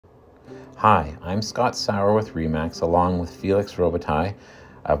Hi, I'm Scott Sauer with RE/MAX along with Felix Robitaille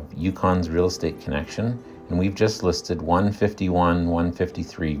of Yukon's Real Estate Connection, and we've just listed 151,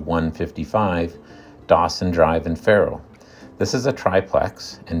 153, 155 Dawson Drive in Faro. This is a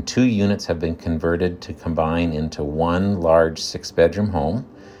triplex, and 2 units have been converted to combine into one large 6-bedroom home,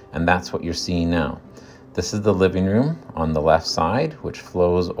 and that's what you're seeing now. This is the living room on the left side, which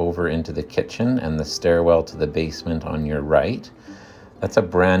flows over into the kitchen and the stairwell to the basement on your right. That's a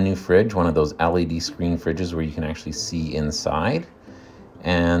brand new fridge, one of those LED screen fridges where you can actually see inside.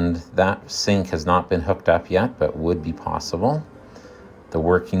 And that sink has not been hooked up yet, but would be possible. The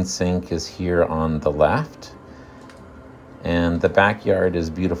working sink is here on the left. And the backyard is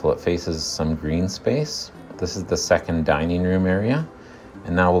beautiful. It faces some green space. This is the second dining room area.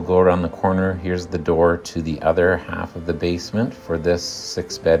 And now we'll go around the corner. Here's the door to the other half of the basement for this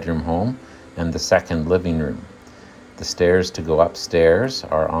 6-bedroom home and the second living room. The stairs to go upstairs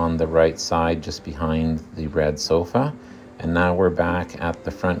are on the right side, just behind the red sofa. And now we're back at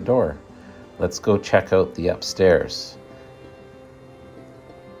the front door. Let's go check out the upstairs.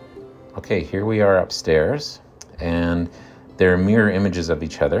 Okay, here we are upstairs, and they're mirror images of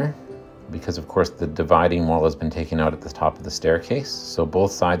each other because, of course, the dividing wall has been taken out at the top of the staircase. So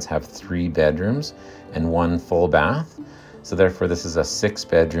both sides have 3 bedrooms and 1 full bath. So therefore, this is a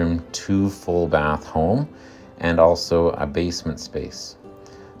 6-bedroom, 2 full bath home, and also a basement space.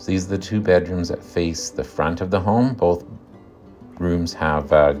 So these are the 2 bedrooms that face the front of the home. Both rooms have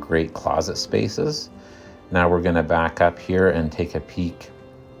great closet spaces. Now we're going to back up here and take a peek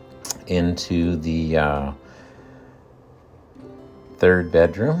into the 3rd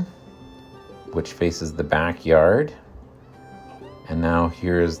bedroom, which faces the backyard. And now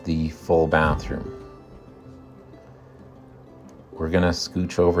here's the full bathroom. We're going to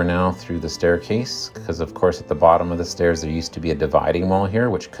scooch over now through the staircase because, of course, at the bottom of the stairs there used to be a dividing wall here,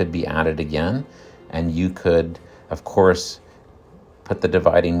 which could be added again. And you could, of course, put the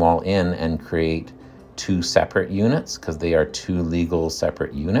dividing wall in and create 2 separate units because they are 2 legal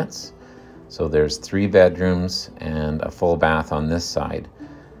separate units. So there's 3 bedrooms and a full bath on this side.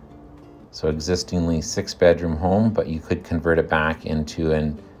 So existingly 6-bedroom home, but you could convert it back into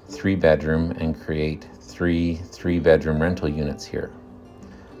a 3-bedroom and create 3 3-bedroom rental units here.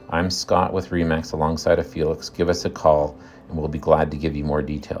 I'm Scott with RE/MAX alongside of Felix. Give us a call and we'll be glad to give you more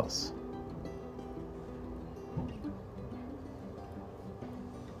details.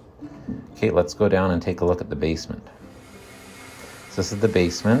 Okay, let's go down and take a look at the basement. So this is the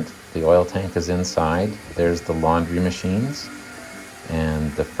basement. The oil tank is inside. There's the laundry machines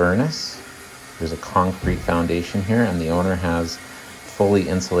and the furnace. There's a concrete foundation here, and the owner has fully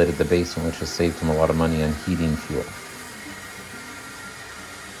insulated the basement, which has saved him a lot of money on heating fuel.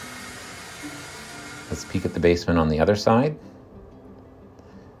 Let's peek at the basement on the other side.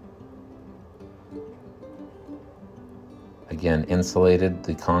 Again, insulated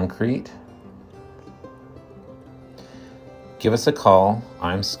the concrete. Give us a call.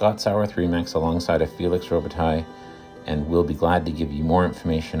 I'm Scott Sauer with RE/MAX alongside of Felix Robitaille, and we'll be glad to give you more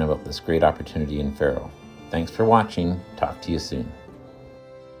information about this great opportunity in Faro. Thanks for watching. Talk to you soon.